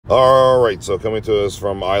All right, so coming to us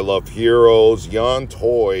from I Love Heroes, Yon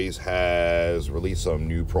Toys has released some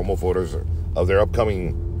new promo photos of their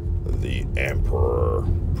upcoming The Emperor.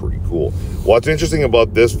 Pretty cool. What's interesting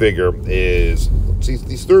about this figure is, see,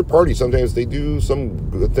 these third parties, sometimes they do some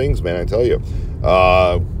good things, man, I tell you.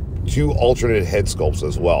 Two alternate head sculpts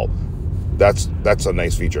as well. That's a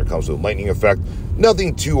nice feature. It comes with lightning effect.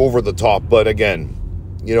 Nothing too over the top, but again,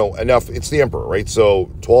 you know, enough. It's the Emperor, right?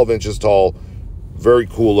 So 12 inches tall. Very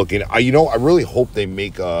cool looking. I really hope they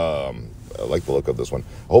make, I like the look of this one.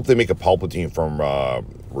 I hope they make a Palpatine from not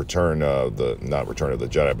Return of the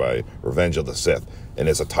Jedi, but Revenge of the Sith. And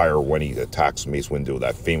his attire when he attacks Mace Windu,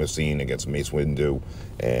 that famous scene against Mace Windu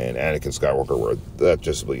and Anakin Skywalker, where that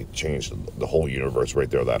just really changed the whole universe right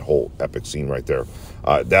there, that whole epic scene right there.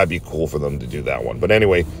 That'd be cool for them to do that one. But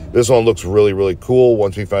anyway, this one looks really, really cool.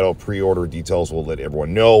 Once we find out pre-order details, we'll let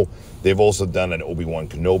everyone know. They've also done an Obi-Wan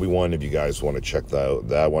Kenobi one. If you guys want to check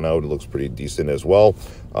that one out, it looks pretty decent as well.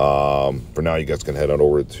 For now, you guys can head on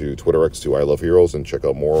over to Twitter X to I Love Heroes and check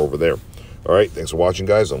out more over there. All right, thanks for watching,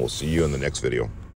 guys, and we'll see you in the next video.